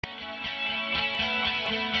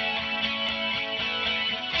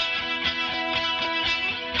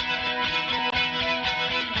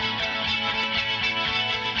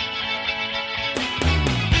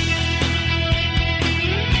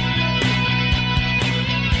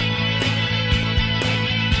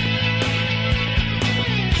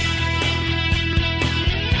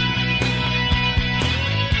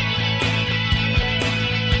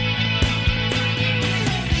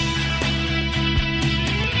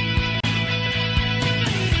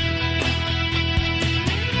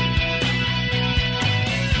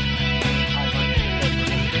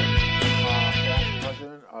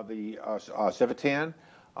Civitan,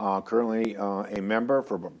 currently a member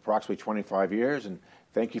for approximately 25 years, and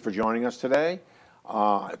thank you for joining us today.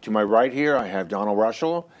 To my right here, I have Donald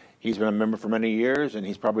Russell. He's been a member for many years, and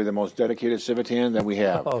he's probably the most dedicated Civitan that we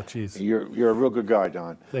have. Oh, geez. You're a real good guy,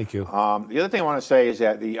 Don. Thank you. The other thing I want to say is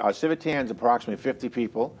that the Civitan's approximately 50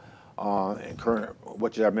 people,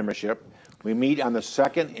 which is our membership. We meet on the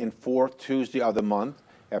second and fourth Tuesday of the month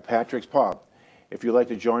at Patrick's Pub. If you'd like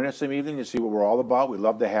to join us some evening to see what we're all about, we'd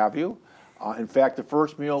love to have you. In fact, the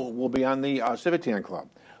first meal will be on the Civitan Club.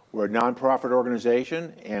 We're a nonprofit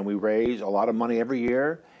organization, and we raise a lot of money every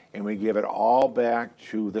year, and we give it all back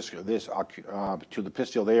to to the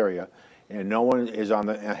Pittsfield area, and no one is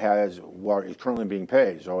is currently being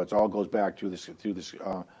paid. So it all goes back to the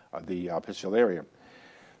Pittsfield area.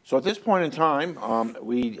 So at this point in time,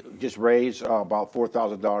 we just raised about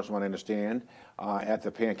 $4,000, from what I understand, at the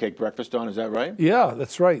Pancake Breakfast. Don, is that right? Yeah,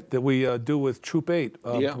 that's right. That we do with Troop 8,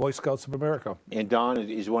 Boy Scouts of America. And Don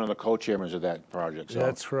is one of the co-chairmen of that project. So.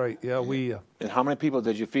 That's right. Yeah, we. And how many people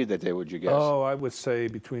did you feed that day? Would you guess? Oh, I would say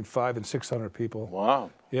between 500 and 600 people. Wow.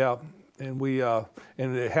 Yeah, and we and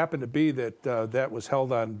it happened to be that that was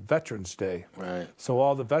held on Veterans Day. Right. So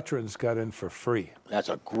all the veterans got in for free. That's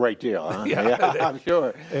a great deal, huh? Yeah, I'm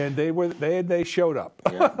sure. And they showed up.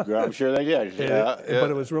 Yeah, I'm sure they did.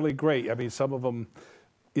 But it was really great. I mean, some of them,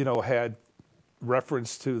 had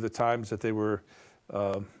reference to the times that they were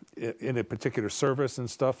in a particular service and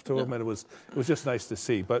stuff to them, and it was just nice to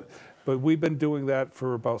see. But we've been doing that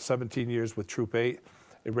for about 17 years with Troop 8.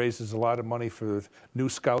 It raises a lot of money for new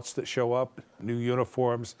scouts that show up, new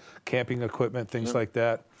uniforms, camping equipment, things like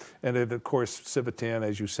that. And then, of course, Civitan,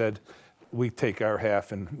 as you said, we take our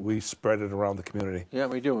half and we spread it around the community. Yeah,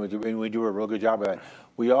 we do. And we do a real good job of that.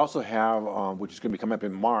 We also have, which is going to be coming up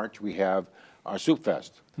in March, we have our Soup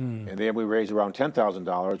Fest. And then we raise around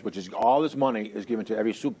 $10,000, which is all this money is given to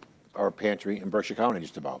every soup or pantry in Berkshire County,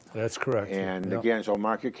 just about. That's correct. And again, so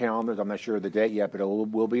mark your calendars. I'm not sure of the date yet, but it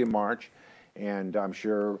will be in March. And I'm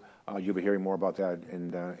sure you'll be hearing more about that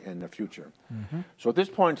in the future. So at this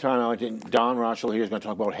point in time, Don Russell here is going to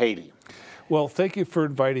talk about Haiti. Well, thank you for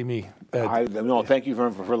inviting me, Ed. Thank you for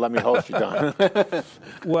letting me host you, Don.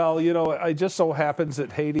 Well, it just so happens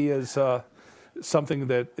that Haiti is something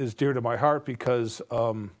that is dear to my heart because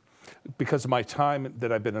of my time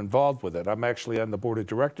that I've been involved with it. I'm actually on the board of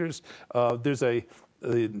directors. There's the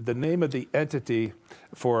name of the entity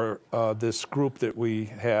for this group that we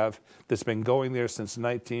have that's been going there since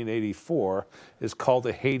 1984 is called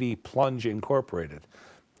the Haiti Plunge Incorporated.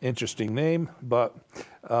 Interesting name, but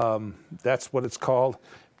that's what it's called.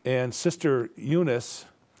 And Sister Eunice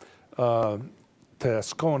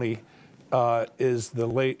Tasconi is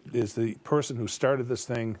the person who started this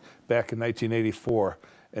thing back in 1984,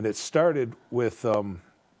 and it started with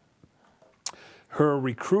her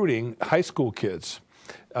recruiting high school kids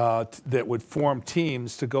that would form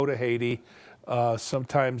teams to go to Haiti.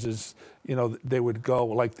 Sometimes they would go,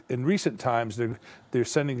 like in recent times, they're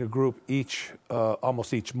sending a group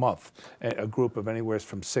almost each month, a group of anywhere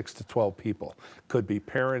from 6 to 12 people. Could be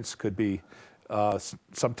parents, could be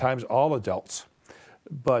sometimes all adults.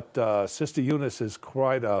 But Sister Eunice is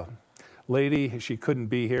quite a lady. She couldn't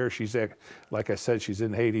be here. She's, like I said, she's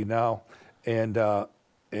in Haiti now, and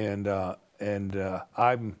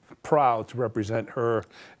I'm proud to represent her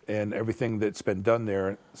and everything that's been done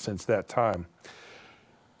there since that time.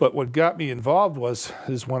 But what got me involved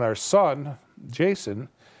is when our son, Jason,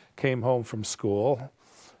 came home from school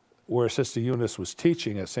where Sister Eunice was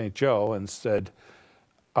teaching at St. Joe and said,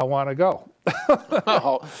 I want to go.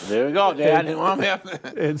 Oh, there we go, Dad.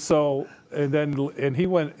 And he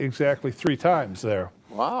went exactly 3 times there.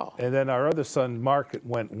 Wow. And then our other son, Mark,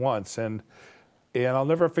 went once. And I'll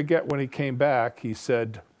never forget when he came back, he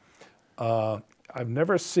said, I've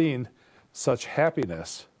never seen such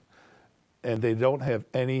happiness, and they don't have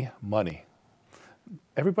any money.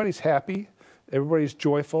 Everybody's happy. Everybody's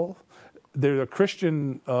joyful. They're a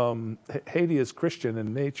Christian. Haiti is Christian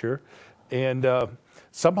in nature, and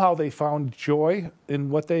somehow they found joy in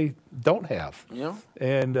what they don't have. Yeah.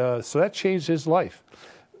 And so that changed his life,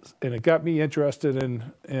 and it got me interested in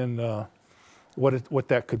what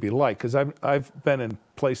that could be like, because I've been in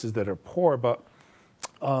places that are poor, but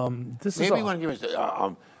this maybe is you want to give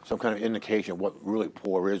us some kind of indication of what really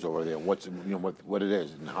poor is over there, what it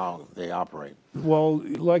is and how they operate. Well,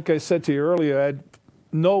 like I said to you earlier, Ed,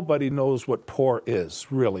 nobody knows what poor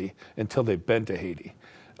is really until they've been to Haiti.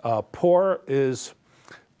 Poor is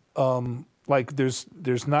like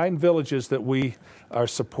there's 9 villages that we are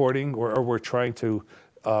supporting or we're trying to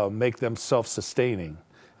make them self-sustaining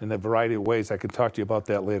in a variety of ways. I can talk to you about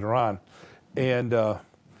that later on. And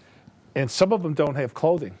some of them don't have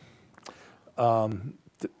clothing.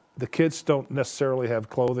 The kids don't necessarily have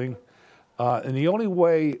clothing, and the only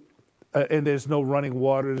way, and there's no running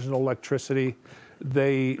water, there's no electricity.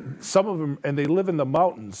 Some of them, and they live in the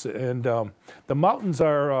mountains, and the mountains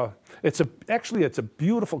are. Actually it's a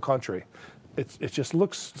beautiful country. It just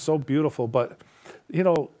looks so beautiful, but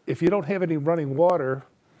if you don't have any running water,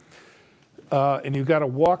 and you got to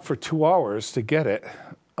walk for 2 hours to get it,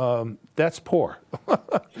 that's poor.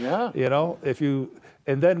 Yeah.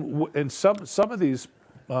 And some of these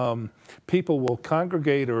people will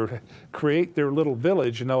congregate or create their little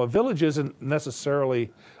village. Now, a village isn't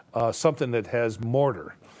necessarily something that has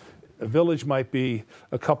mortar. A village might be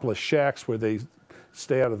a couple of shacks where they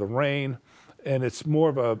stay out of the rain, and it's more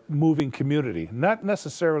of a moving community. Not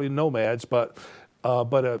necessarily nomads, but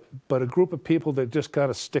a group of people that just kind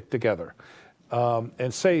of stick together.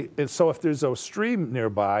 And so if there's a stream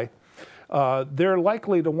nearby, they're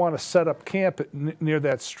likely to want to set up camp near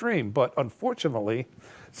that stream. But unfortunately,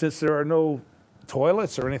 since there are no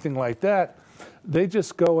toilets or anything like that, they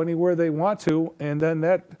just go anywhere they want to, and then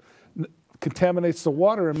that contaminates the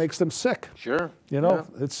water and makes them sick. Sure.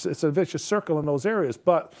 It's a vicious circle in those areas.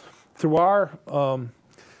 But through our,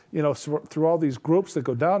 through all these groups that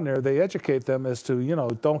go down there, they educate them as to,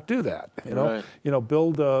 don't do that. Right.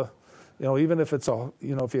 Build even if it's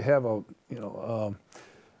if you have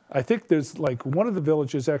I think there's like one of the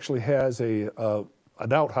villages actually has an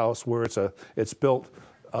outhouse where it's built,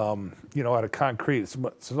 out of concrete. It's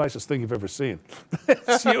the nicest thing you've ever seen.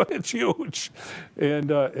 It's huge,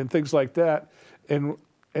 and things like that, and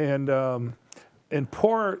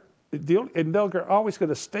poor. And they're always going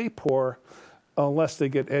to stay poor unless they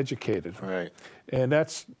get educated. Right. And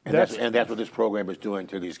that's what this program is doing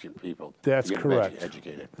to these people. That's to get correct. Them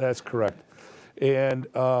educated. That's correct. And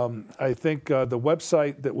I think the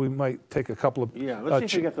website that we might take a couple of Let's see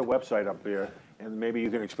if we get the website up there, and maybe you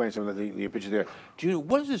can explain some of the pictures there.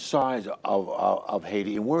 What is the size of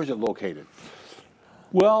Haiti, and where is it located?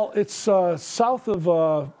 Well, it's south of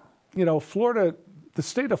Florida. The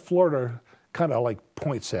state of Florida kind of like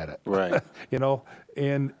points at it, right?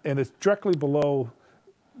 And it's directly below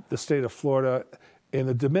the state of Florida, and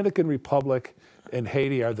the Dominican Republic and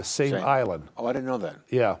Haiti are the same island. Oh, I didn't know that.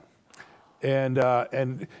 Yeah, and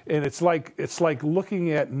it's like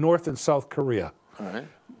looking at North and South Korea. All right.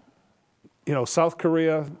 South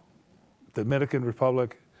Korea, Dominican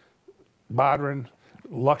Republic, modern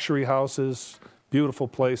luxury houses, beautiful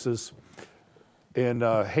places. And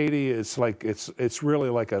Haiti is like it's really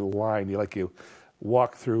like a line. You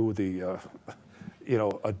walk through the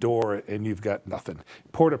a door and you've got nothing.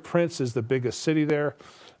 Port-au-Prince is the biggest city there.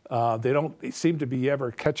 They don't seem to be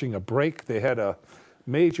ever catching a break. They had a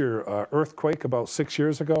major earthquake about 6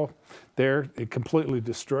 years ago. It completely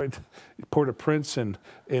destroyed Port-au-Prince and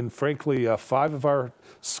frankly 5 of our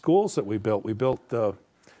schools that we built. We built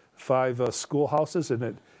 5 schoolhouses, and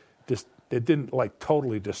it didn't like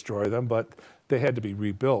totally destroy them, but they had to be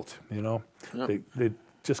rebuilt. Yeah. They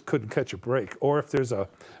just couldn't catch a break. Or if there's a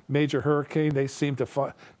major hurricane, they seem to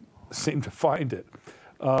find it.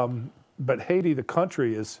 But Haiti, the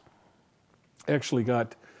country, is actually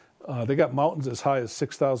got they got mountains as high as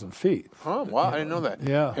 6,000 feet. Oh, wow! I didn't know that.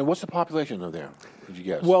 Yeah. And what's the population of there? Did you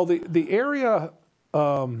guess? Well, the area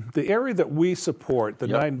that we support, the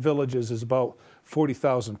 9 villages, is about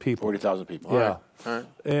 40,000 people. 40,000 people. Yeah. All right.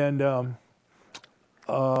 And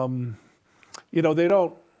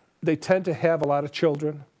they tend to have a lot of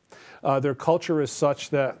children. Their culture is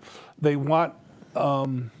such that they want,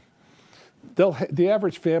 the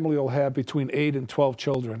average family will have between 8 and 12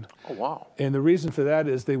 children. Oh, wow. And the reason for that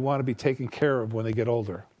is they want to be taken care of when they get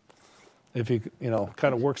older. If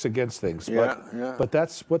kind of works against things. But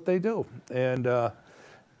that's what they do. And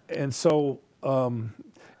so,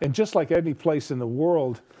 and just like any place in the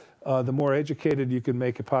world, the more educated you can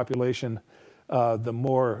make a population, the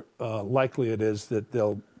more likely it is that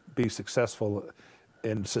they'll be successful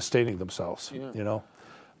in sustaining themselves. Yeah.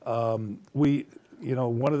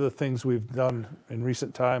 One of the things we've done in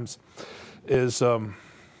recent times is,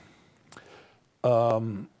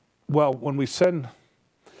 when we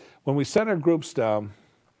send our groups down,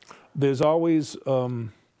 there's always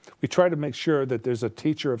we try to make sure that there's a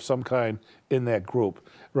teacher of some kind in that group,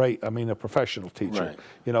 right? I mean, a professional teacher,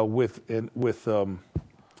 right.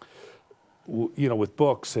 with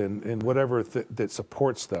books and whatever that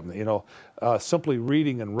supports them. Simply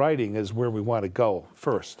reading and writing is where we want to go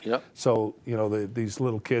first. Yep. So these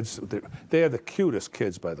little kids, they are the cutest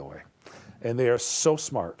kids, by the way, and they are so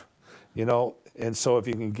smart. And so if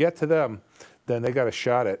you can get to them, then they got a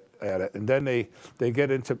shot at it, and then they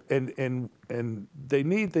get into and they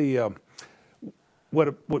need the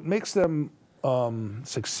what makes them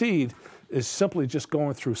succeed is simply just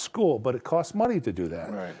going through school, but it costs money to do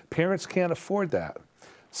that. Right. Parents can't afford that.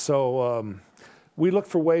 So we look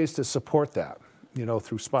for ways to support that,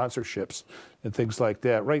 through sponsorships and things like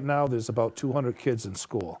that. Right now, there's about 200 kids in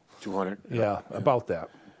school. 200? Yeah, about that.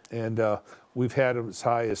 And we've had them as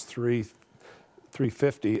high as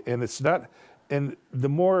 350. And it's not, and the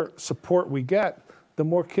more support we get, the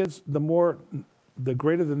more kids, the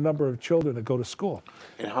greater the number of children that go to school.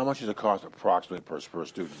 And how much does it cost approximately per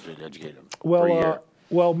student to educate them per year?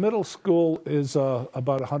 Well, middle school is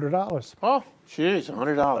about $100. Oh, jeez,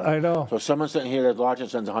 $100. I know. So if someone sitting here that's watching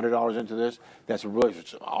sends $100 into this, that's really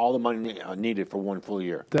all the money needed for one full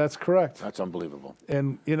year. That's correct. That's unbelievable.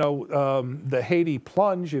 And the Haiti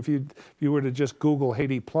Plunge, if you were to just Google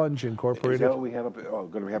Haiti Plunge Is Incorporated. that what we have up? Oh,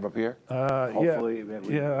 going to have up here? Hopefully, I don't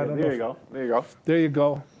know. There you go. There you go. There you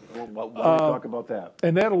go. Why don't we talk about that?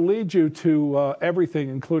 And that'll lead you to everything,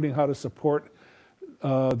 including how to support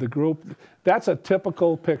the group. That's a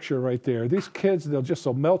typical picture right there. These kids,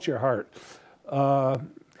 they'll melt your heart. Can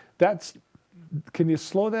you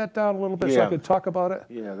slow that down a little bit so I Yeah. can talk about it?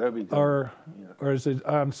 Yeah, that'd be good. Or is it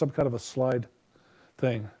on some kind of a slide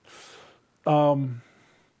thing? But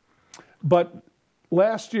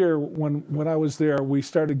last year, when I was there, we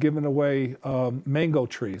started giving away mango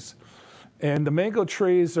trees. And the mango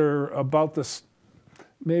trees are about this,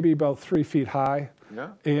 maybe about 3 feet high. Yeah.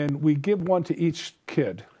 And we give one to each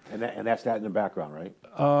kid. And that's that in the background, right?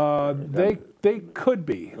 They could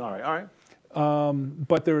be, All right.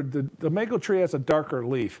 but the mango tree has a darker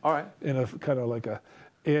leaf. All right. And a kind of like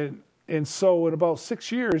and so in about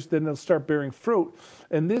 6 years, then they'll start bearing fruit.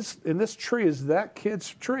 And this tree is that kid's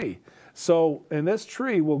tree. So, and this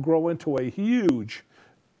tree will grow into a huge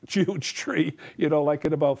tree, like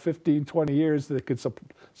in about 15, 20 years that could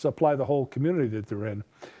supply the whole community that they're in.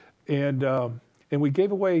 And we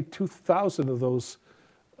gave away 2,000 of those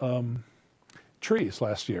trees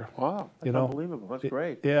last year. Wow, that's unbelievable. That's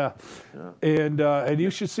great. Yeah. And you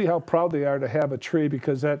should see how proud they are to have a tree,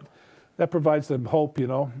 because that provides them hope,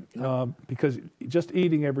 because just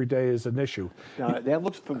eating every day is an issue. Now, that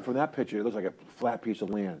looks, from that picture, it looks like a flat piece of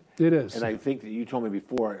land. It is. And I think that you told me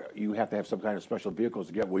before, you have to have some kind of special vehicles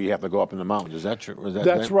to get where you have to go up in the mountains. Is that true?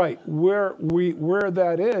 That's right. Where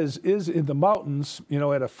that is in the mountains,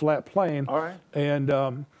 at a flat plain. All right.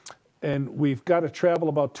 And we've got to travel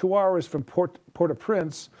about 2 hours from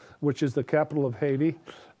Port-au-Prince, which is the capital of Haiti.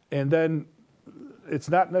 And then it's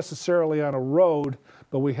not necessarily on a road,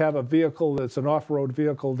 but we have a vehicle that's an off-road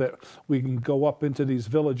vehicle that we can go up into these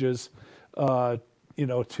villages, to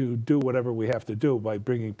do whatever we have to do by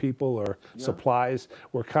bringing people or supplies.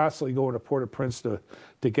 We're constantly going to Port-au-Prince to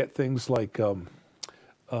get things like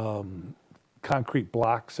concrete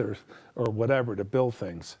blocks or whatever to build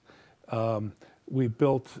things. We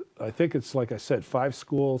built, I think it's like I said, 5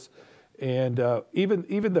 schools, and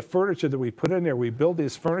even the furniture that we put in there, we build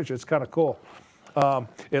these furniture. It's kind of cool.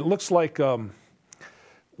 It looks like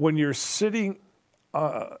when you're sitting,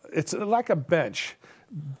 it's like a bench,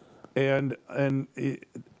 but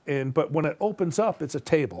when it opens up, it's a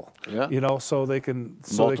table. Yeah. So they can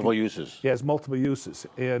Multiple uses. Yeah, it's multiple uses,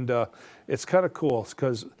 and it's kind of cool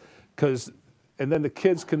because and then the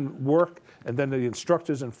kids can work, and then the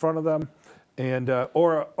instructor's in front of them. And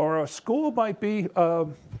or a school might be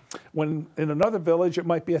when in another village it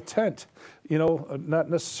might be a tent, not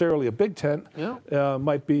necessarily a big tent. Yeah.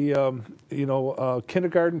 Might be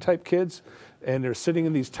kindergarten type kids, and they're sitting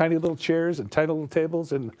in these tiny little chairs and tiny little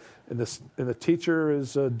tables, and the teacher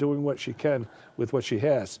is doing what she can with what she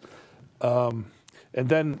has, and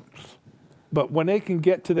then. But when they can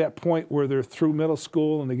get to that point where they're through middle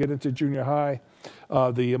school and they get into junior high,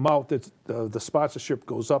 the amount that the sponsorship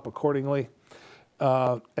goes up accordingly.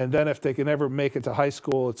 And then if they can ever make it to high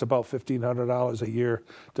school, it's about $1,500 a year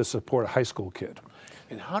to support a high school kid.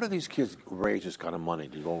 And how do these kids raise this kind of money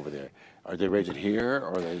to go over there? Are they raised it here,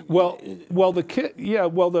 or are they? Well,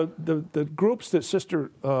 the groups that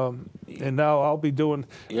Sister and now I'll be doing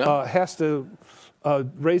has to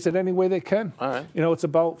raise it any way they can. All right. It's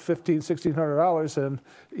about $1,600, and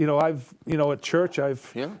I've at church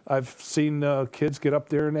I've seen kids get up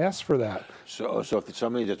there and ask for that. So if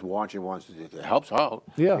somebody that's watching wants to helps out,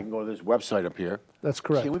 they can go to this website up here. That's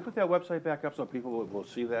correct. Can we put that website back up so people will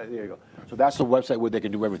see that? There you go. So that's the website where they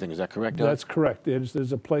can do everything. Is that correct, Doug? That's correct.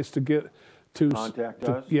 There's a place to get to Contact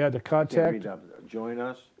us. Yeah, to contact. Join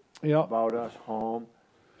us. Yeah. About us. Home.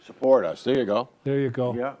 Support us. There you go. There you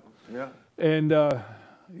go. Yeah. And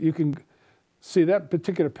you can see that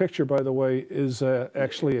particular picture, by the way, is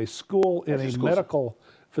actually a school in a medical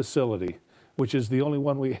facility, which is the only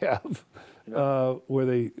one we have,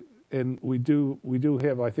 where we do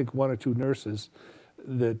have, I think, 1 or 2 nurses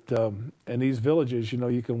that in these villages,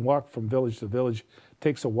 you can walk from village to village.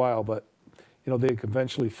 Takes a while, but they can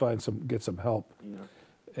eventually get some help. Yeah.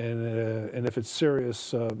 And if it's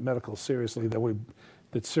serious seriously,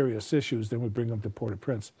 that's serious issues, then we bring them to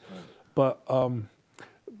Port-au-Prince. Right.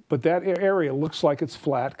 But that area looks like it's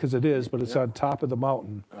flat because it is, but it's on top of the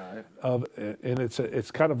mountain. All right. And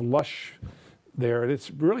it's kind of lush there, and it's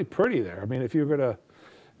really pretty there. I mean, if you're going to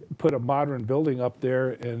put a modern building up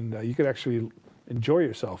there, and you could actually enjoy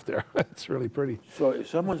yourself there. It's really pretty. So if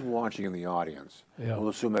someone's watching in the audience, Yeah. we'll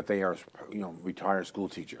assume that they are, retired school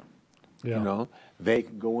teacher. Yeah. They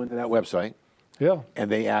can go into that website Yeah.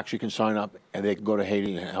 and they actually can sign up and they can go to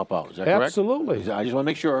Haiti and help out. Is that correct? Absolutely. I just want to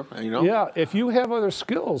make sure, Yeah, if you have other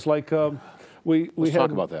skills, like we Let's had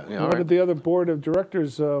talk about that. Yeah, all one right. of the other board of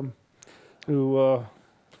directors who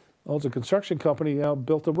owns a construction company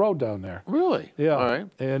built a road down there. Really? Yeah, All right.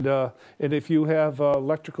 and if you have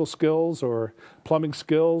electrical skills or plumbing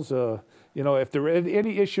skills, if there are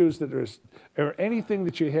any issues or anything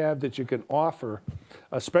that you have that you can offer,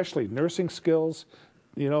 especially nursing skills,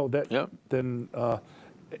 that Yep. then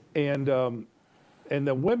and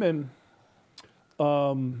the women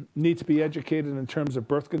need to be educated in terms of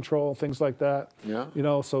birth control, things like that.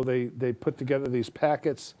 Yeah. So they put together these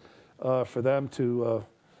packets for them to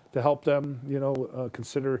help them,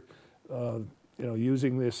 consider,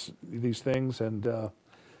 using these things. And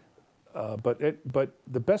but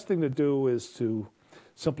the best thing to do is to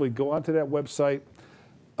simply go onto that website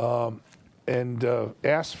and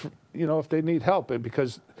ask, if they need help, and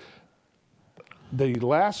because the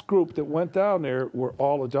last group that went down there were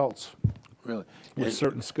all adults Really? with And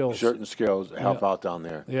certain skills. Certain skills help out down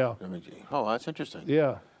there. Yeah. I mean, that's interesting.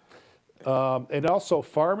 Yeah. And also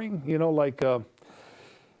farming,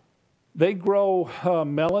 they grow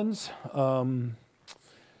melons. And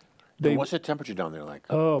what's the temperature down there like?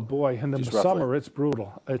 Oh boy, in the Just roughly. summer it's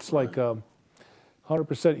brutal. It's like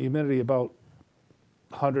 100% humidity, about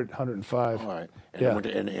 100, 105. All right. And Yeah.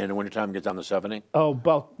 in the wintertime it gets down to 70? Oh,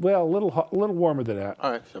 a little warmer than that.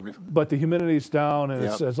 All right. 70. But the humidity's down, and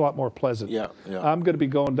it's Yeah. a lot more pleasant. Yeah, yeah. I'm going to be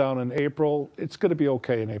going down in April. It's going to be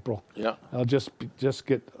okay in April. Yeah. I'll just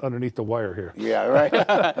get underneath the wire here. Yeah, right.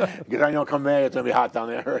 Because I know come May it's going to be hot down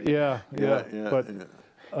there. Yeah. But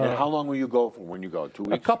And how long will you go for when you go? 2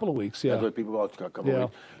 weeks? a couple of weeks, yeah. That's what people go, a couple Yeah. of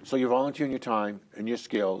weeks. So you're volunteering your time and your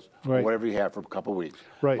skills, Right. whatever you have for a couple of weeks.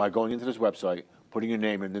 Right. By going into this website, putting your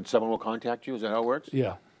name in, then someone will contact you. Is that how it works?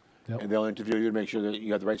 Yeah. Yep. And they'll interview you to make sure that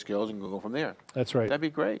you have the right skills and go from there. That's right. That'd be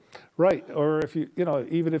great. Right, or if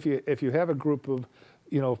even if you have a group of,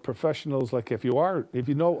 professionals, like if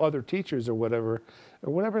you know other teachers or whatever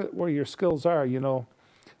where your skills are, you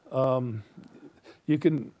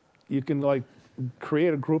can like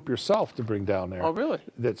create a group yourself to bring down there. Oh, really?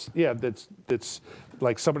 That's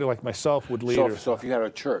like somebody like myself would lead. So if you had a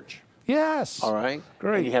church, Yes. all right?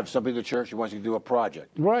 Great. And you have somebody in the church who wants you to do a project.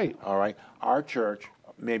 Right. All right. Our church,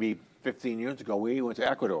 maybe 15 years ago, we went to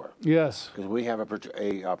Ecuador Yes. because we have a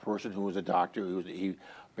person who was a doctor. He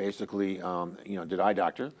basically, did eye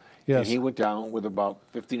doctor. Yes. And he went down with about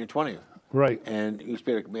 15 or 20. Right. And he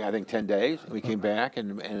spent, I think, 10 days. And we came back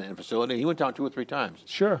in a facility. He went down 2 or 3 times.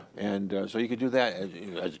 Sure. And so you could do that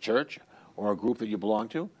as a church or a group that you belong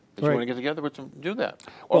to. If you Right. want to get together with some, do that.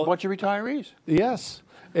 Or Well- a bunch of retirees. Yes.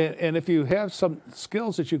 And if you have some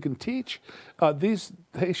skills that you can teach, these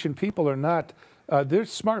Haitian people are not, they're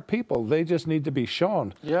smart people. They just need to be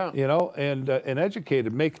shown, Yeah. and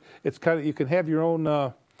educated. You can have your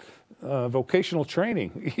own vocational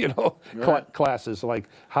training, Right. classes. Like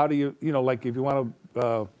how do you, like if you want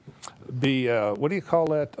to be, what do you call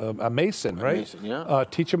that? A mason, right? mason, yeah.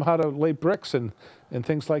 Teach them how to lay bricks and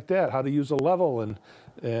things like that, how to use a level and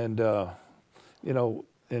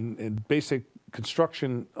basic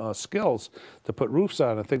construction skills to put roofs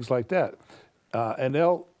on and things like that.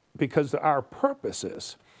 Because our purpose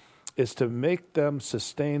is to make them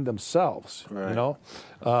sustain themselves. Right.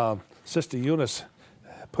 Sister Eunice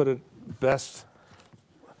put it best.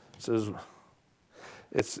 Says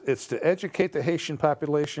it's to educate the Haitian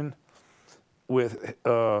population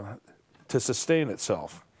to sustain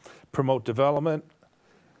itself, promote development,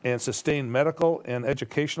 and sustain medical and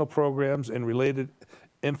educational programs and related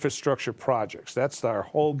infrastructure projects. That's our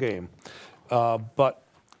whole game. But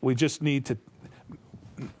we just need to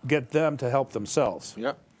get them to help themselves.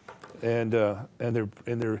 Yeah. And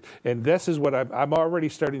this is what I'm already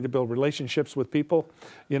starting to build relationships with people,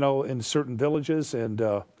 in certain villages. And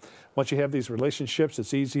once you have these relationships,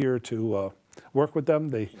 it's easier to work with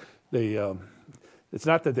them. It's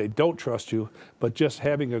not that they don't trust you, but just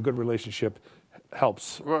having a good relationship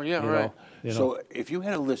helps. Well, yeah, you right. know, you know. So if you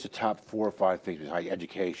had a list of top 4 or 5 things besides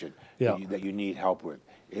education Yeah. that you need help with,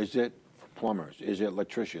 is it plumbers? Is it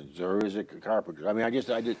electricians? Or is it carpenters? I mean, I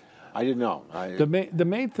didn't know. The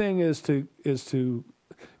main thing is to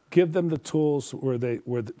give them the tools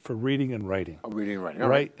for reading and writing. Reading and writing. All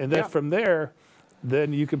Right, and then Yeah. from there,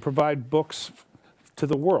 then you can provide books to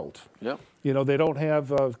the world. Yep. You know, they don't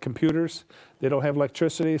have computers, they don't have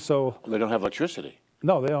electricity, so They don't have electricity.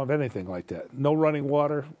 no, they don't have anything like that. No running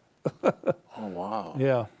water. Oh, wow.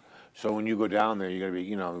 Yeah. So when you go down there, you're going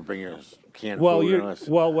to be, bring your canned Well, food. And all this.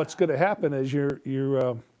 what's going to happen is you're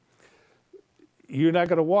not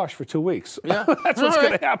going to wash for 2 weeks. Yeah. That's what's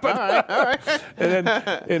going to happen. All right.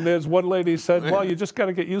 And there's one lady said, "Well, you just got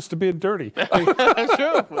to get used to being dirty," That's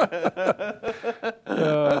true.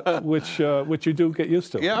 which you do get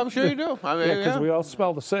used to. Yeah, I'm sure you do. I mean, Because we all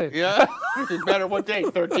smell the same. Yeah. No matter what day,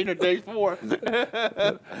 13 or day 4. No,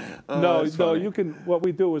 that's no, funny. you can. What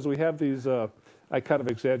we do is we have these. I kind of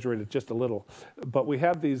exaggerated just a little, but we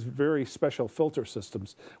have these very special filter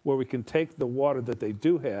systems where we can take the water that they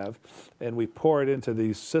do have, and we pour it into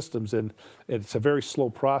these systems, and it's a very slow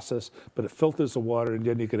process, but it filters the water, and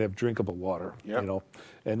then you can have drinkable water. Yep. You know,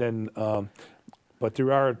 and then. But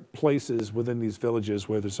there are places within these villages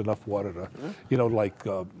where there's enough water to, like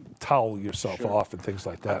towel yourself off and things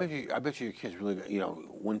like that. I bet you your kids really,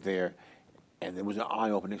 went there, and it was an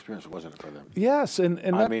eye-opening experience, wasn't it, for them? Yes, and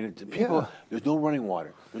I that- mean, people, yeah. there's no running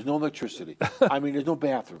water. There's no electricity. I mean, there's no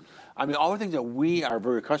bathrooms. I mean, all the things that we are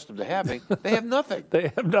very accustomed to having, they have nothing.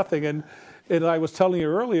 They have nothing, and I was telling you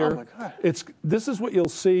earlier, Oh, my God. this is what you'll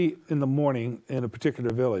see in the morning in a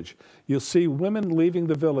particular village. You'll see women leaving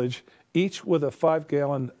the village, each with a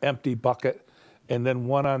 5-gallon empty bucket, and then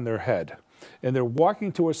one on their head, and they're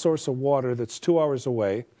walking to a source of water that's 2 hours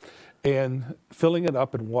away, and filling it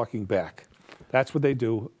up and walking back. That's what they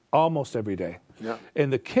do almost every day. Yeah.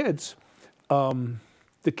 And the kids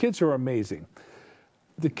are amazing.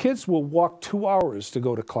 The kids will walk 2 hours to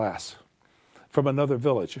go to class from another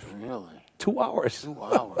village. Really? 2 hours. 2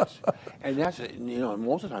 hours. And that's,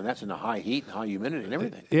 most of the time, that's in the high heat and high humidity and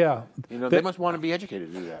everything. Yeah. They must want to be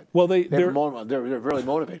educated to do that. Well, They're they're really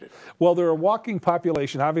motivated. well, they're a walking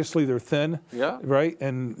population. Obviously, they're thin. Yeah. Right,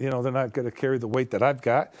 and they're not going to carry the weight that I've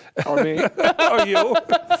got, Or me. or you.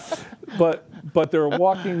 But they're a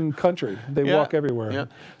walking country. They Yeah. walk everywhere. Yeah.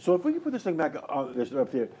 So if we can put this thing back this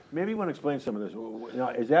up there, maybe you want to explain some of this. Now,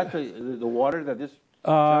 is that the water that this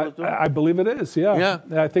child is doing? I believe it is. Yeah.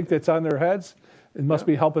 Yeah. I think that's on their heads. It must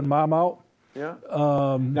be helping mom out. Yeah.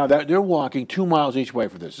 Now they're walking 2 miles each way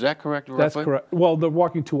for this. Is that correct? That's roughly? correct. Well, they're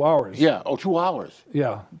walking 2 hours. Yeah. Oh, 2 hours.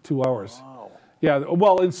 Yeah, 2 hours. Wow. Yeah,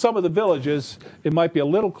 well, in some of the villages, it might be a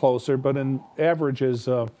little closer, but in averages,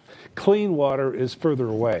 clean water is further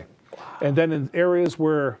away. And then in areas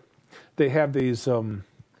where they have these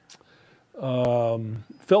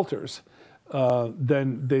filters,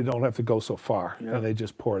 then they don't have to go so far, Yeah. and they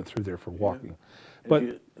just pour it through there for walking.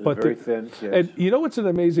 And very thin kids. And you know what's an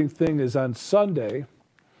amazing thing is on Sunday,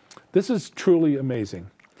 this is truly amazing.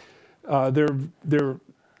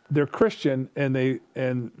 They're Christian, and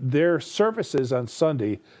their services on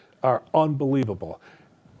Sunday are unbelievable.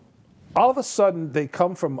 All of a sudden, they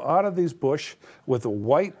come from out of these bush with a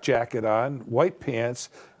white jacket on, white pants,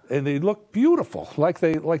 and they look beautiful, like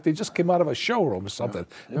they just came out of a showroom or something.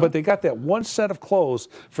 Yeah. But they got that one set of clothes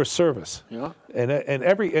for service. Yeah. And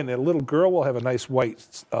a little girl will have a nice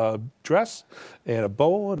white dress and a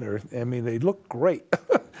bow, and they look great.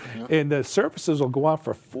 And the services will go on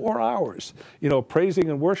for 4 hours, praising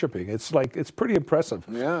and worshiping. It's pretty impressive.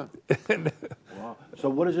 Yeah. Wow. So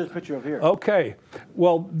what is this picture of here? Okay,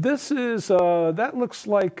 well, this is that looks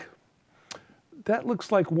like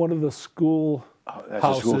one of the school That's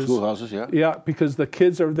houses. the schoolhouses, yeah. Yeah, because the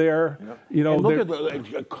kids are there. Yeah. And look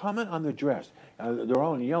at comment on the dress. They're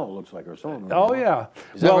all in yellow, looks like, or some of them. Oh yeah.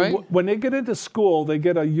 Is that right? When they get into school, they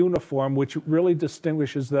get a uniform which really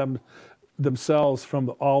distinguishes themselves from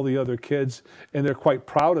all the other kids, and they're quite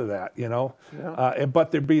proud of that, Yeah. But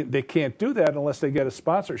they can't do that unless they get a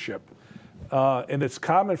sponsorship, and it's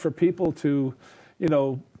common for people to,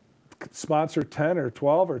 sponsor 10 or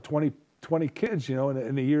 12 or 20 kids,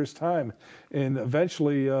 in a year's time, and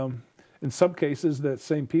eventually. In some cases, that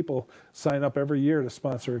same people sign up every year to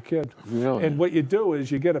sponsor a kid. Really? And what you do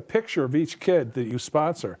is you get a picture of each kid that you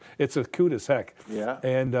sponsor. It's a cute as heck. Yeah.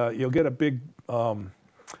 And you'll get a big,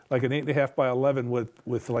 like an 8.5 by 11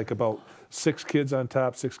 with like about 6 kids on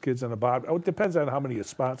top, 6 kids on the bottom. Oh, it depends on how many you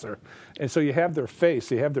sponsor. And so you have their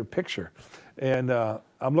face, you have their picture. And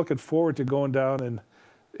I'm looking forward to going down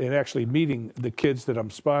and actually meeting the kids that I'm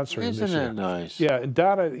sponsoring Isn't this year. that nice? Yeah, and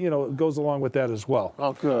Donna, goes along with that as well.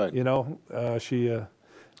 Oh, good.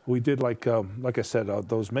 We did like I said,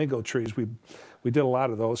 those mango trees. We did a lot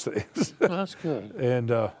of those things, Well, that's good.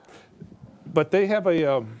 and but they have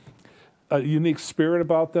a unique spirit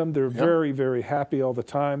about them. They're very, very happy all the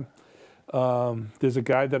time. There's a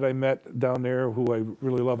guy that I met down there who I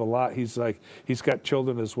really love a lot. He's got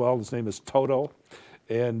children as well. His name is Toto,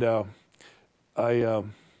 and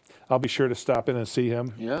I'll be sure to stop in and see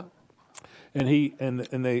him. Yeah. And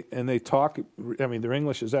they talk. I mean, their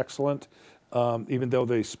English is excellent, even though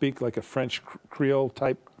they speak like a French Creole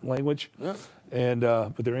type language. Yeah. And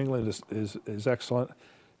but their English is excellent,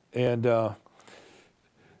 and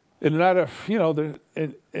not a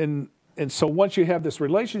and so once you have this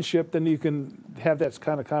relationship, then you can have that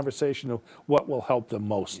kind of conversation of what will help them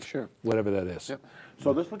most. Sure. Whatever that is. Yep.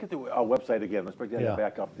 So let's look at our website again. Let's bring that Yeah.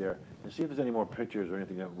 back up there and see if there's any more pictures or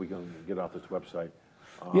anything that we can get off this website.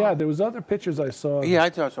 Yeah, there was other pictures I saw. Yeah, I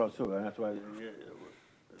I saw it too, and that's why.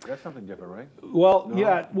 That's something different, right? Well,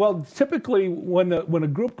 yeah. Well, typically when a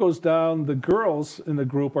group goes down, the girls in the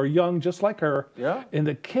group are young, just like her. Yeah. And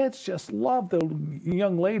the kids just love the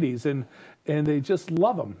young ladies, and they just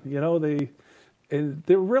love them.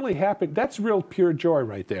 They're really happy. That's real pure joy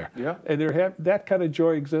right there. Yeah. And that kind of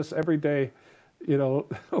joy exists every day, and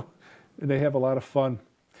they have a lot of fun,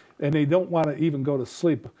 and they don't want to even go to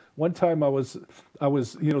sleep. One time I was,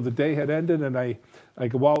 the day had ended, and I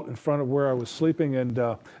go out in front of where I was sleeping, and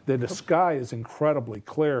then the sky is incredibly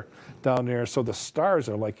clear down there. So the stars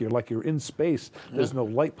are like you're in space. There's no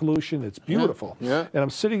light pollution. It's beautiful. Yeah. And I'm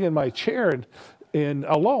sitting in my chair and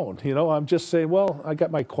alone. I'm just saying, well, I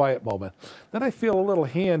got my quiet moment. Then I feel a little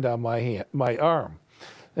hand on my arm.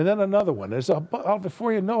 And then another one.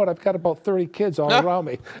 Before you know it, I've got about 30 kids all around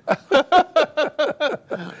me.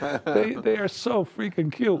 They are so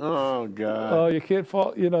freaking cute. Oh, God. Oh, you can't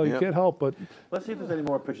fall. You can't help but. Let's see if there's any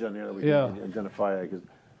more pictures on there that we Yeah. can identify, because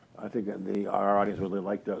I think that our audience really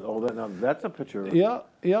like that. Oh, that's a picture. Yeah,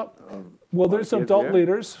 yeah. Well, there's some kids adult there.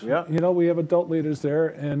 leaders. Yeah. We have adult leaders there,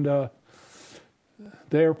 and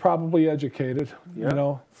they're probably educated.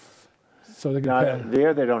 Yeah. So they can. Now, pass.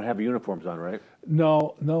 there they don't have uniforms on, right?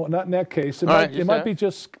 No, not in that case. It All might, right, it just might that. be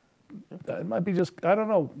just. It might be just. I don't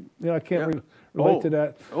know. I can't Yeah. relate to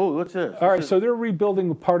that. Oh, what's this? All right, so they're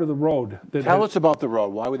rebuilding part of the road. Tell us about the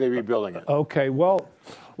road. Why were they rebuilding it? Okay, well,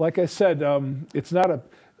 like I said, it's not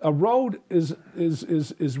a road is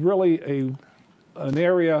really an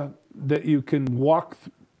area that you can walk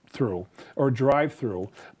through or drive through,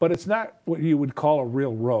 but it's not what you would call a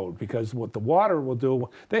real road, because what the water will do,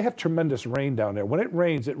 they have tremendous rain down there. When it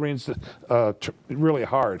rains really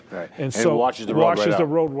hard, Right. and And so it washes the road right the out.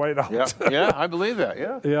 road right out. Yeah. Yeah, I believe that.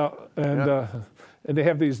 Yeah. Yeah, and they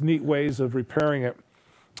have these neat ways of repairing it,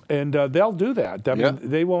 and they'll do that. I mean,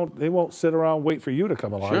 Yeah. they won't sit around wait for you to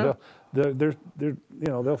come along. Sure.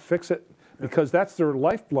 They'll fix it, because that's their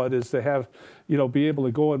lifeblood, is to have be able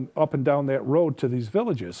to go up and down that road to these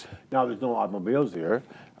villages. Now, there's no automobiles there.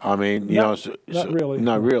 I mean, Not really.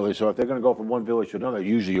 Not really. So if they're going to go from one village to another,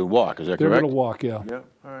 Usually you walk. Is that They're correct? going to walk, yeah. yeah,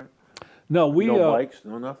 all right. No, we. No bikes,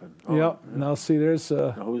 no nothing. Oh, Yeah. Now see, there's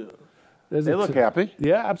They look happy.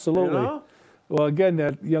 Yeah, absolutely. You know? Well, again,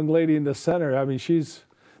 that young lady in the center. I mean,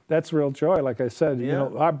 that's real joy. Like I said, Yeah.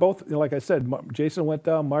 like I said, Jason went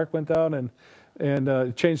down, Mark went down, and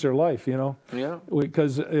it changed their life. Yeah.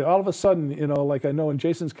 Because all of a sudden, like I know in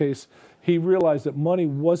Jason's case, he realized that money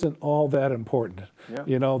wasn't all that important.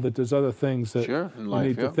 Yeah. That there's other things that Sure, in you life,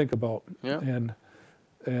 need to yeah. think about. Yeah.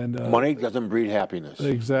 And Money doesn't breed happiness.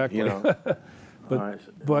 exactly. You know. All right.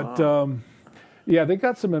 But yeah, they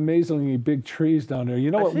got some amazingly big trees down there.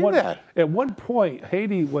 I see that. At one point,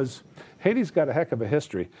 Haiti's got a heck of a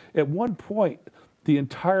history. At one point, the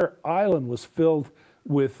entire island was filled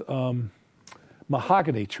with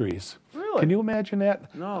mahogany trees. Really? Can you imagine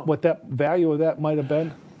that? No. What that value of that might have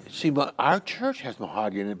been? See, but our church has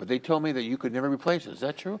mahogany in it, but they told me that you could never replace it. Is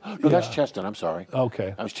that true? No, that's Yeah. Cheston. I'm sorry.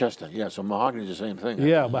 Okay. That was Cheston. Yeah, so mahogany is the same thing.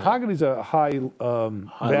 Yeah, mahogany's a high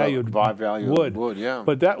valued value wood, yeah.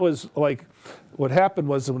 But that was like, what happened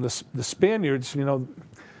was when the Spaniards,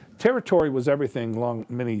 territory was everything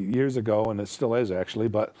many years ago, and it still is actually.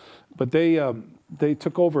 But they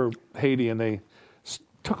took over Haiti, and they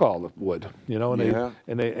took all the wood, Yeah.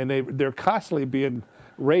 and they're constantly being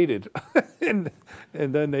raided, and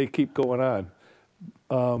then they keep going on.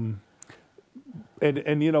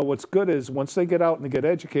 And what's good is once they get out and they get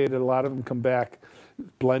educated, a lot of them come back,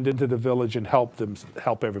 blend into the village, and help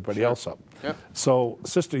everybody else up. Yep. So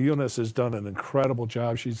Sister Eunice has done an incredible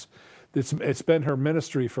job. It's been her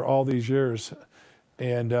ministry for all these years,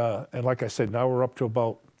 and like I said, now we're up to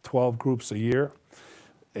about 12 groups a year.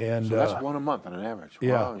 And So that's one a month on an average.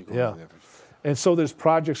 yeah, Wow, you go yeah. on the average. and so there's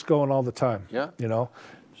projects going all the time. Yeah. You know,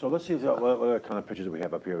 So let's see what kind of pictures we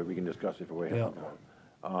have up here. We can discuss if we have.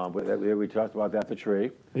 Yeah. We talked about that, the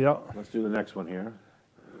tree. yeah. Let's do the next one here.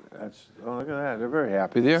 Oh, look at that. They're very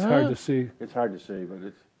happy there. It's hard to see. It's hard to see, but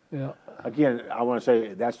it's, Yeah. again, I want to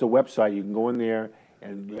say that's the website. You can go in there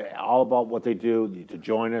and all about what they do, to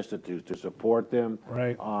join us, to support them.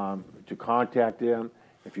 Right. To contact them.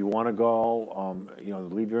 If you want to go,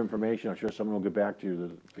 leave your information. I'm sure someone will get back to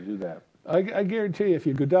you to do that. I guarantee you, if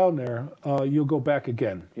you go down there, you'll go back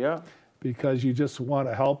again Yeah. because you just want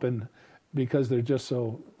to help and because they're just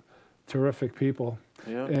so terrific people.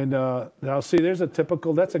 Yeah. And now, see, there's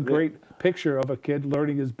that's a great picture of a kid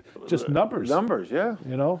learning his just numbers. Numbers, yeah.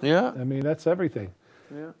 You know? Yeah. I mean, that's everything.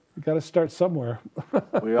 Yeah. You got to start somewhere.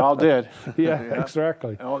 We all did. Yeah,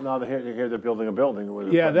 exactly. Oh, now they're building a building.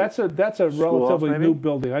 With Yeah, that's a relatively maybe? new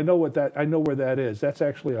building. I know where that is. That's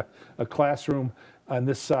actually a classroom on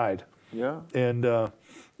this side. Yeah. And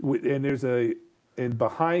there's and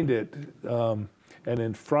behind it, and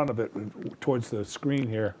in front of it, towards the screen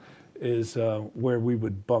here, is where we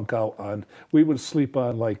would bunk out on. We would sleep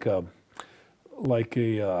on like a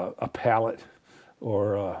pallet,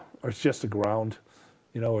 or it's just the ground,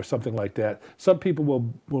 or something like that. Some people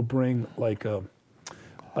will bring like a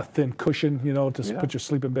thin cushion, to Yeah. put your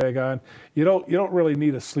sleeping bag on. You don't really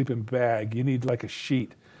need a sleeping bag. You need like a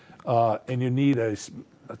sheet, and you need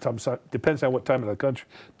depends on what time of the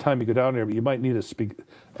time you go down there, but you might need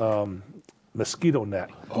a mosquito net.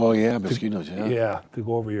 Oh, yeah, mosquitoes, yeah. Yeah, to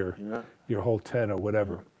go over your whole tent or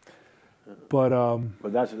whatever. But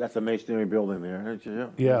But that's a masonry building there. Yeah.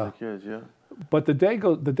 Yeah. The kids, yeah. but the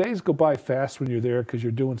days go by fast when you're there because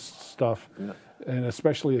you're doing stuff, Yeah. and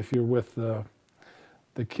especially if you're with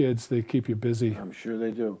the kids, they keep you busy. I'm sure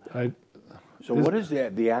they do. So This- what is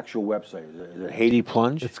the actual website? Is it Haiti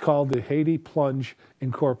Plunge? It's called the Haiti Plunge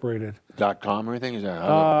Incorporated. .com or anything? Is that?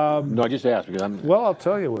 No, I just asked because I'm. Well, I'll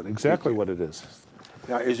tell you exactly what it is.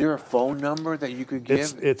 Now, is there a phone number that you could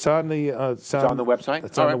give? It's on the It's on the website?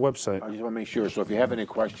 It's on All the right. website. I just want to make sure. So if you have any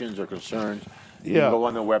questions or concerns, you Yeah. can go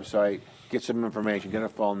on the website, get some information, get a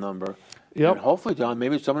phone number. Yep. And hopefully, Don,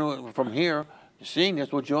 maybe someone from here seeing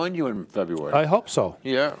this will join you in February. I hope so.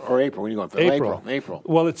 Yeah, or April. When are you going? April.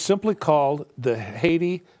 Well, it's simply called the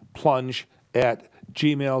Haiti Plunge at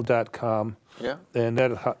gmail.com. Yeah. And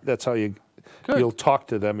that's how Good. you'll talk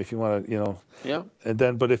to them if you want to, Yeah. And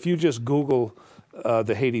then, but if you just Google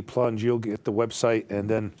the Haiti Plunge, you'll get the website, and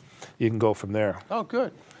then you can go from there. Oh,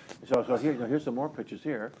 good. So here's some more pictures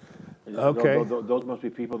here. Okay. Those must be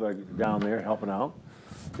people that are down there helping out.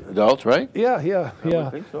 Adults, right? Yeah.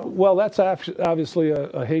 think so. Well, that's obviously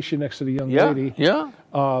a Haitian next to the young Yeah. lady. Yeah.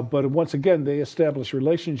 But once again, they establish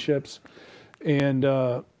relationships, and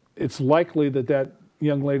it's likely that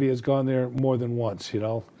young lady has gone there more than once.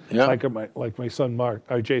 Yeah. Like my son Mark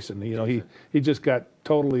or Jason. He just got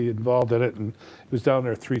totally involved in it, and he was down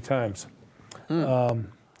there 3 times. And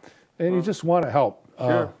you just want to help.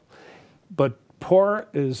 Sure. But poor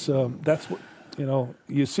is that's what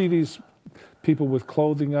you see these people with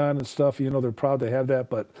clothing on and stuff. They're proud to have that,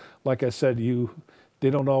 but like I said, they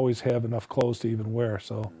don't always have enough clothes to even wear.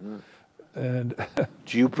 So, and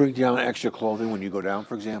Do you bring down extra clothing when you go down,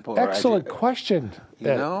 for example? or as excellent question.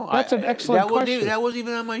 That's an excellent question. That wasn't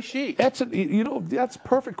even on my sheet. That's that's a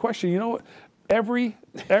perfect question. You know what? Every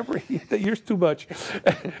you're too much.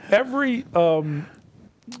 Every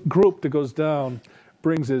group that goes down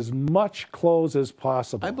brings as much clothes as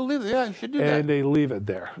possible. I believe, yeah, you should do and that. they leave it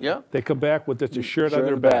there. Yeah. They come back with just a shirt on Shirt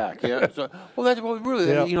their and back. Yeah. So, well, that's really,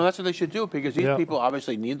 Yeah. that's what they should do because these Yeah. people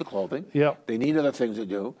obviously need the clothing. Yeah. They need other things to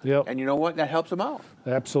do. Yeah. And you know what? That helps them out.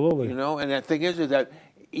 Absolutely. And the thing is that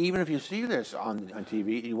even if you see this on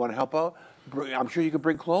TV and you want to help out, I'm sure you could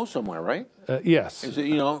bring clothes somewhere, right? Yes. Is it,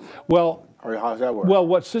 Well, or how does that work? Well,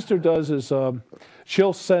 what Sister does is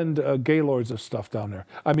she'll send gaylords of stuff down there.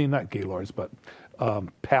 I mean, not gaylords, but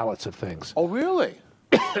pallets of things. Oh, really?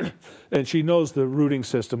 And she knows the routing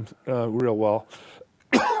system real well.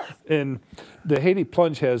 And the Haiti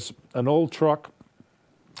Plunge has an old truck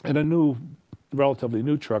and a relatively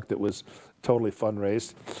new truck that was totally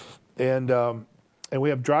fundraised. And we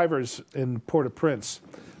have drivers in Port-au-Prince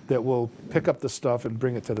that will pick up the stuff and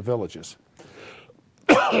bring it to the villages.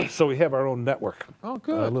 So we have our own network. Oh,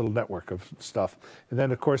 good. A little network of stuff. And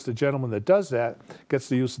then, of course, the gentleman that does that gets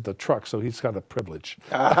the use of the truck, so he's got a privilege.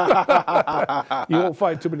 You won't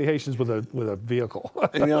find too many Haitians with a vehicle.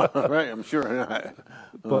 Right, I'm sure not.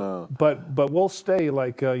 But we'll stay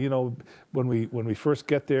when we first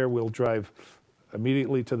get there, we'll drive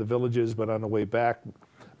immediately to the villages, but on the way back,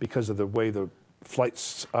 because of the way the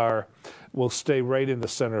flights will stay right in the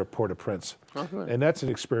center of Port-au-Prince. Oh, good. And that's an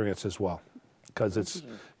experience as well, because it's,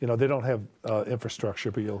 they don't have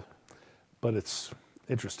infrastructure, but it's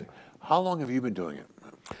interesting. How long have you been doing it?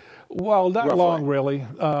 Well, not Roughly. long, really.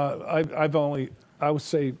 I would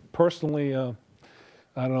say personally, I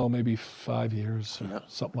don't know, maybe 5 years, or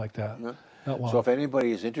something like that. Yeah. Not long. So if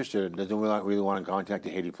anybody is interested, doesn't really want to contact the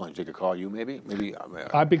Haiti Plunge, they could call you maybe?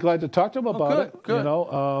 I'd be glad to talk to them about good, it.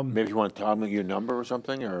 good. Maybe if you want to tell them your number or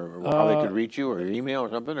something, or how they could reach you, or your email or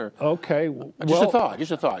something, or Okay. just a thought,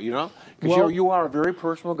 because Well- you are a very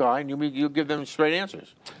personal guy, and you give them straight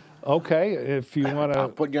answers. Okay, if you want I'm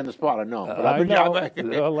to. putting you on the spot, I know. But I know.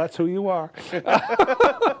 Well, that's who you are.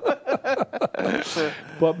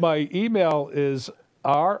 But my email is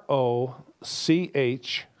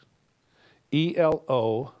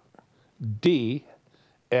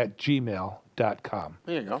rochelod@gmail.com.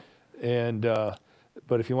 There you go. And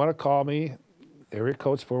but if you want to call me, area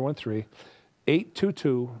code's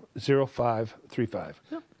 413-822-0535.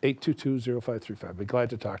 822-0535. Be glad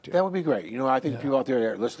to talk to you. That would be great. I think people out there that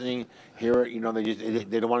are listening, hear it,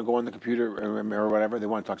 they don't want to go on the computer or whatever. They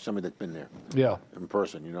want to talk to somebody that's been there Yeah. in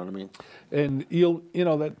person. You know what I mean? And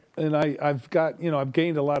I've got, I've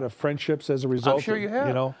gained a lot of friendships as a result. I'm sure you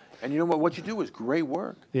have. And you know what you do is great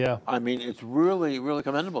work. Yeah. I mean, it's really, really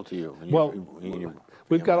commendable to you. And Well, you-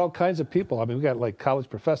 we've got all kinds of people. I mean, we've got like college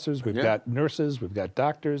professors, we've got nurses, we've got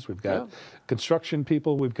doctors, we've got construction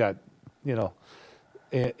people, we've got,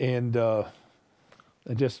 and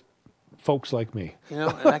just folks like me. and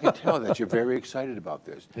I can tell that you're very excited about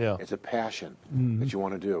this. Yeah. It's a passion that you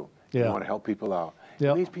want to do. Yeah. You want to help people out.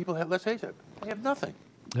 Yeah. And these people have, let's face it, they have nothing.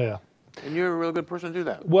 Yeah. And you're a real good person to do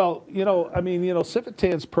that. Well,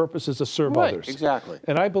 Civitan's purpose is to serve Right, others. exactly.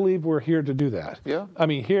 And I believe we're here to do that. Yeah. I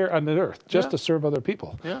mean, here on the earth, just Yeah. to serve other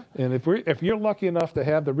people. Yeah. And if you're lucky enough to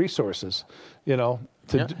have the resources, to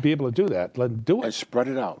be able to do that, then do And it. spread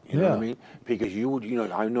it out. You know what I Yeah. mean? Because you would,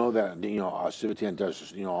 I know that, Civitan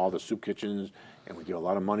does, all the soup kitchens, and we give a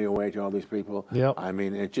lot of money away to all these people. Yep. I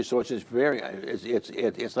mean, it's just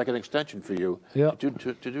it's like an extension for you Yep. to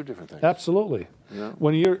do different things. Absolutely. Yeah.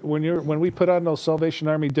 When we put on those Salvation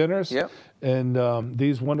Army dinners, Yep. and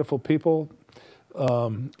these wonderful people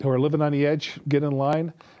who are living on the edge get in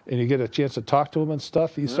line, and you get a chance to talk to them and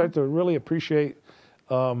stuff, you start to really appreciate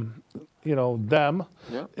them,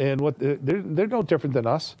 Yeah. and what they're no different than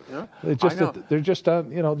us. Yeah. It's just I know. that they're just not,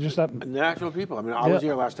 just not. Natural people. I mean, I was Yeah.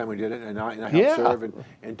 here last time we did it, and I helped Yeah. serve.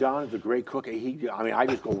 And Don is a great cook. I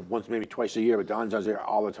just go once, maybe twice a year, but Don does it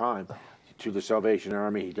all the time to the Salvation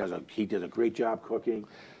Army. He does a great job cooking.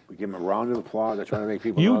 We give him a round of applause. I try to make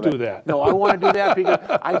people You know do that. No, I want to do that because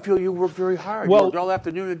I feel you work very hard. You Well- worked all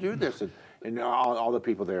afternoon to do this, and all the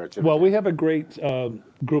people there. At Well, Civitan. we have a great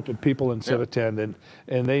group of people in Civitan,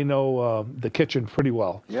 and they know the kitchen pretty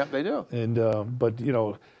well. Yeah, they do. And but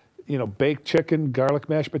baked chicken, garlic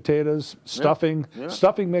mashed potatoes, stuffing, yeah.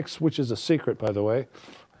 stuffing mix, which is a secret, by the way.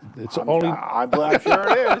 It's I'm only. sure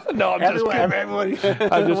it is. No, I'm just kidding. Everybody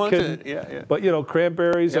I'm just wants kidding. it. Yeah. But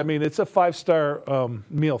cranberries. I Yep. mean, it's a 5-star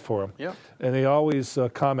meal for them. Yep. And they always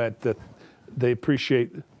comment that they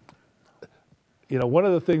appreciate. One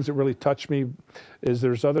of the things that really touched me is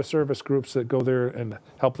there's other service groups that go there and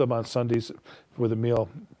help them on Sundays with a meal.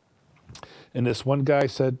 And this one guy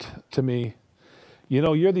said to me,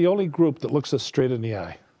 you're the only group that looks us straight in the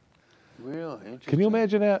eye. Really interesting. Can you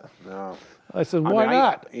imagine that? No. I said, I mean, why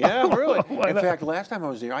not? Yeah, really. Why In not? fact, last time I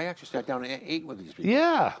was there, I actually sat down and ate with these people.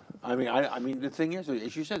 Yeah. I mean, the thing is,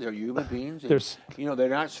 as you said, they're human beings. And, There's- they're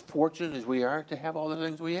not as fortunate as we are to have all the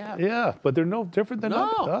things we have. Yeah, but they're no different than No,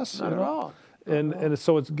 us. not at all. And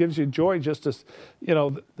so it gives you joy just to,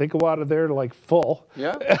 they go out of there like full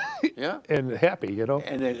Yeah, yeah. and happy,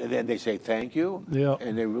 And then they say thank you. Yeah.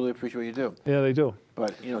 And they really appreciate what you do. Yeah, they do.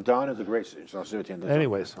 But Don is a great Civitan.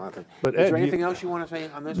 Anyways, but but is Ed, there you- anything else you want to say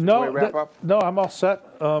on this before No, we wrap up? no, I'm all set.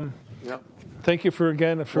 Yeah. Thank you for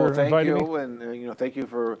Well, thank inviting you, me. and thank you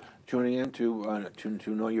for tuning in to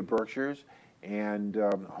know your Berkshires, and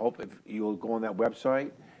hope if you'll go on that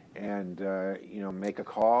website and make a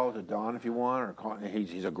call to Don if you want, or call.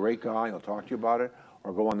 He's a great guy. He'll talk to you about it,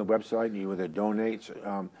 or go on the website and you either donate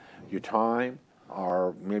your time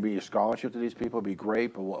or maybe your scholarship to these people. Would be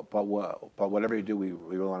great, but whatever you do, we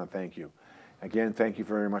really want to thank you. Again, thank you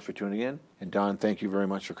very much for tuning in, and Don, thank you very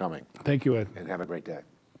much for coming, Thank you, Ed. and have a great day.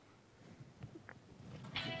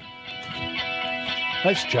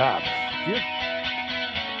 Nice job. You